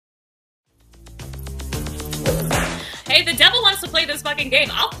Hey, the devil wants to play this fucking game.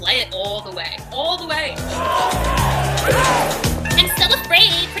 I'll play it all the way. All the way. I'm so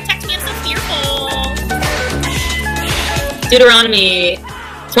afraid. Protect me, I'm so fearful. Deuteronomy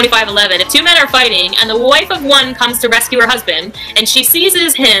 25:11. If two men are fighting, and the wife of one comes to rescue her husband, and she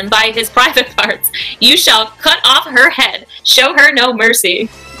seizes him by his private parts, you shall cut off her head. Show her no mercy.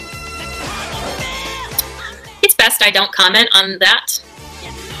 It's best I don't comment on that.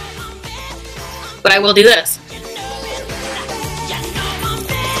 But I will do this.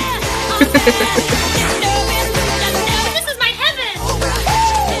 This is my heaven!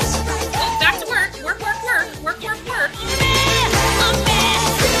 Oh, back to work. Work, work, work. Work, work, work.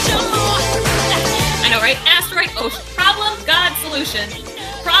 I know, right? Asteroid, ocean. Problem, God, solution.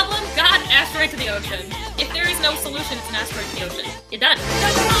 Problem, God, asteroid to the ocean. If there is no solution, it's an asteroid to the ocean. You're done.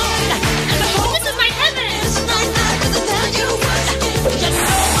 This is my heaven!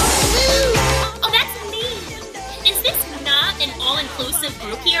 Oh, that's me! Is this not an all-inclusive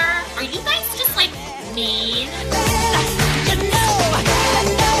group here? Are you guys just, like, mean?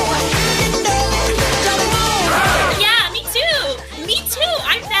 Yeah, me too! Me too!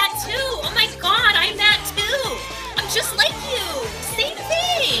 I'm that too! Oh my god, I'm that too! I'm just like you! Same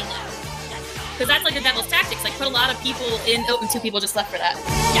thing! Because that's like the devil's tactics, like put a lot of people in, oh, and 2 people just left for that.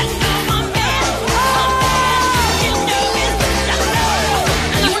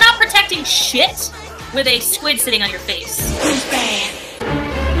 You're not protecting shit with a squid sitting on your face.